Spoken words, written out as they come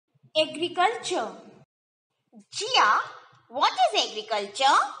Agriculture. Jia, what is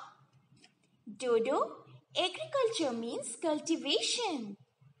agriculture? Dodo, agriculture means cultivation.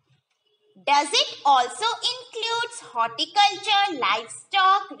 Does it also include horticulture,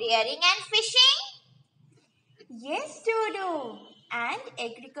 livestock, rearing and fishing? Yes, Dodo. And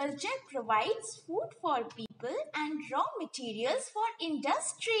agriculture provides food for people and raw materials for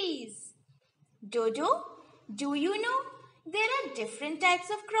industries. Dodo, do you know there are different types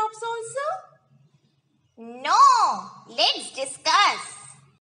of crops also? No, let's discuss.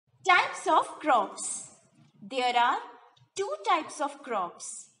 Types of crops. There are two types of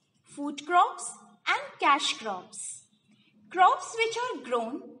crops, food crops and cash crops. Crops which are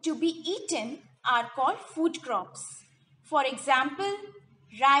grown to be eaten are called food crops. For example,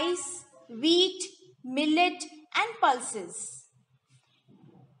 rice, wheat, millet and pulses.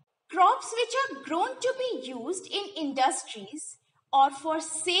 Crops which are grown to be used in industries or for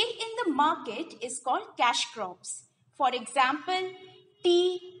sale in the market is called cash crops. For example,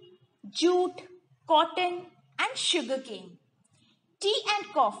 tea, jute, cotton and sugarcane. Tea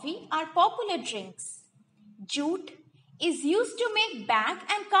and coffee are popular drinks. Jute is used to make bag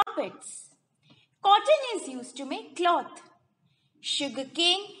and carpets. Cotton is used to make cloth.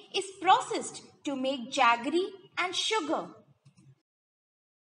 Sugarcane is processed to make jaggery and sugar.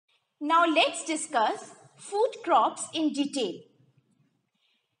 Now let's discuss food crops in detail.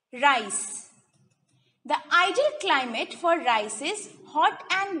 Rice. The ideal climate for rice is hot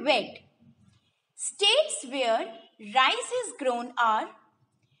and wet. States where rice is grown are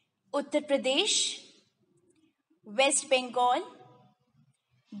Uttar Pradesh, West Bengal,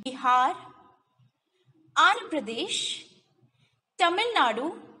 Bihar, Andhra Pradesh, Tamil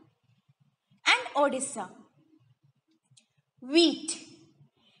Nadu and Odisha. Wheat.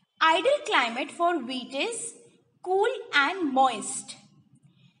 Ideal climate for wheat is cool and moist.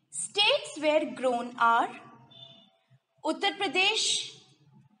 States where grown are Uttar Pradesh,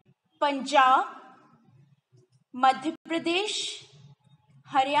 Punjab, Madhya Pradesh,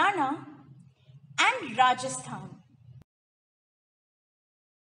 Haryana and Rajasthan.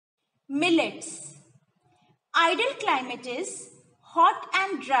 Millets. Ideal climate is hot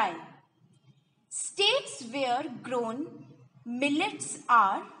and dry. States where grown millets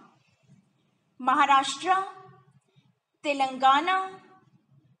are Maharashtra, Telangana,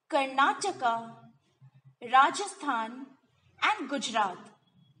 Karnataka, Rajasthan and Gujarat.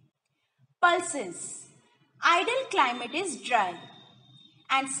 Pulses. Ideal climate is dry.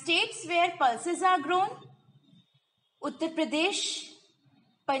 And states where pulses are grown Uttar Pradesh,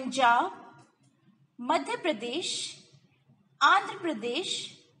 Punjab, Madhya Pradesh, Andhra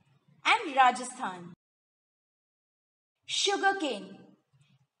Pradesh and Rajasthan. Sugarcane.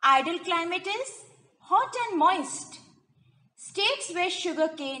 Ideal climate is hot and moist. States where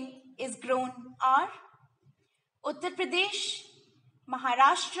sugarcane is grown are Uttar Pradesh,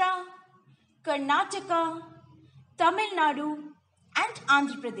 Maharashtra, Karnataka, Tamil Nadu and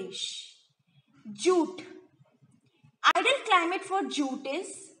Andhra Pradesh. Jute. Ideal climate for jute is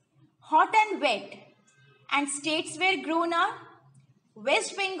hot and wet, and states where grown are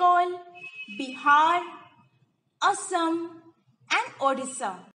West Bengal, Bihar, Assam and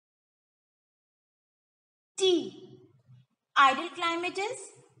Odisha. Tea. Ideal climate is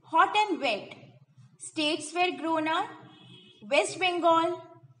hot and wet. States where grown are West Bengal,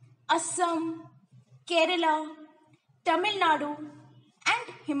 Assam, Kerala, Tamil Nadu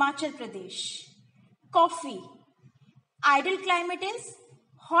and Himachal Pradesh. Coffee. Ideal climate is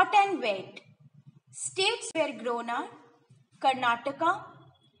hot and wet. States where grown are Karnataka,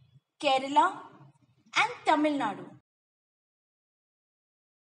 Kerala and Tamil Nadu.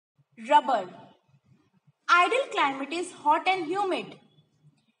 Rubber. Ideal climate is hot and humid.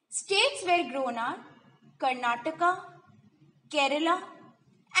 States where grown are Karnataka, Kerala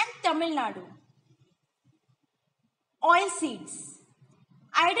and Tamil Nadu. Oilseeds.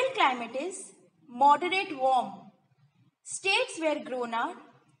 Ideal climate is moderate warm. States where grown are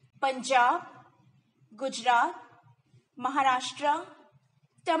Punjab, Gujarat, Maharashtra,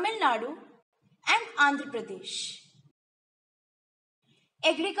 Tamil Nadu and Andhra Pradesh.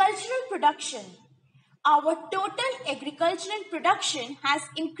 Agricultural production. Our total agricultural production has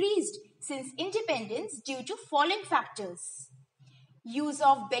increased since independence due to following factors. Use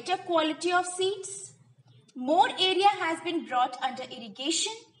of better quality of seeds. More area has been brought under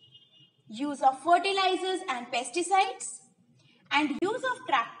irrigation. Use of fertilizers and pesticides. And use of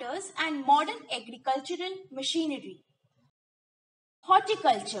tractors and modern agricultural machinery.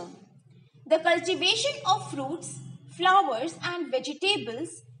 Horticulture. The cultivation of fruits, flowers and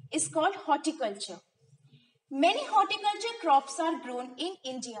vegetables is called horticulture. Many horticulture crops are grown in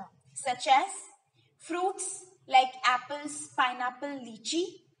India. such as fruits like apples, pineapple, lychee,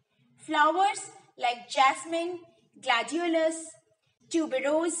 flowers like jasmine, gladiolus,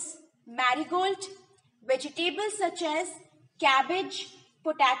 tuberose, marigold, vegetables such as cabbage,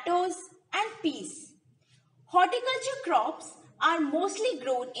 potatoes, and peas. Horticulture crops are mostly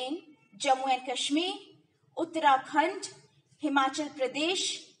grown in Jammu and Kashmir, Uttarakhand, Himachal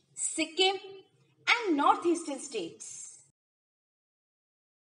Pradesh, Sikkim, and northeastern states.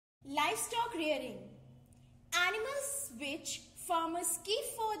 Livestock rearing. Animals which farmers keep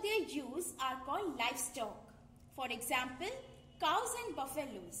for their use are called livestock. For example, cows and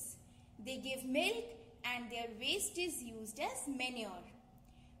buffaloes. They give milk and their waste is used as manure.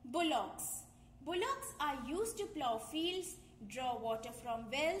 Bullocks. Bullocks are used to plow fields, draw water from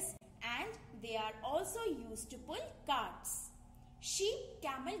wells, and they are also used to pull carts. Sheep,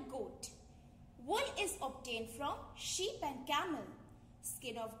 camel, goat. Wool is obtained from sheep and camel.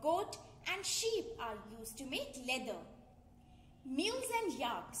 Skin of goat and sheep are used to make leather. Mules and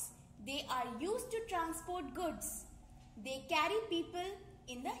yaks. They are used to transport goods. They carry people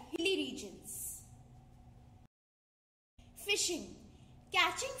in the hilly regions. Fishing.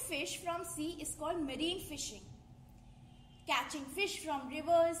 Catching fish from sea is called marine fishing. Catching fish from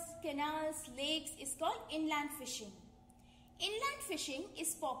rivers, canals, lakes is called inland fishing. Inland fishing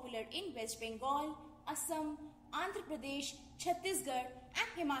is popular in West Bengal, Assam, Andhra Pradesh, Chhattisgarh and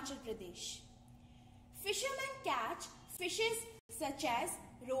Himachal Pradesh. Fishermen catch fishes such as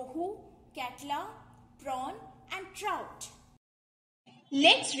rohu, katla, prawn and trout.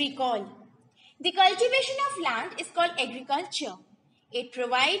 Let's recall. The cultivation of land is called agriculture. It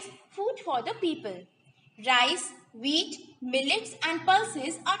provides food for the people. Rice, wheat, millets and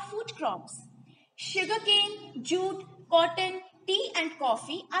pulses are food crops. Sugarcane, jute, cotton, tea and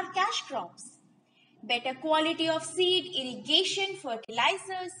coffee are cash crops. Better quality of seed, irrigation,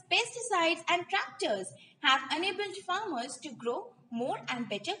 fertilizers, pesticides and tractors have enabled farmers to grow more and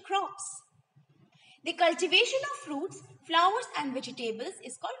better crops. The cultivation of fruits, flowers and vegetables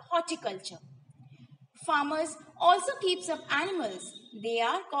is called horticulture. Farmers also keep some animals. They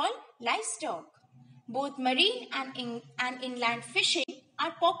are called livestock. Both marine and inland fishing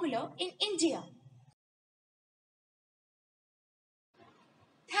are popular in India.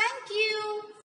 Thank you.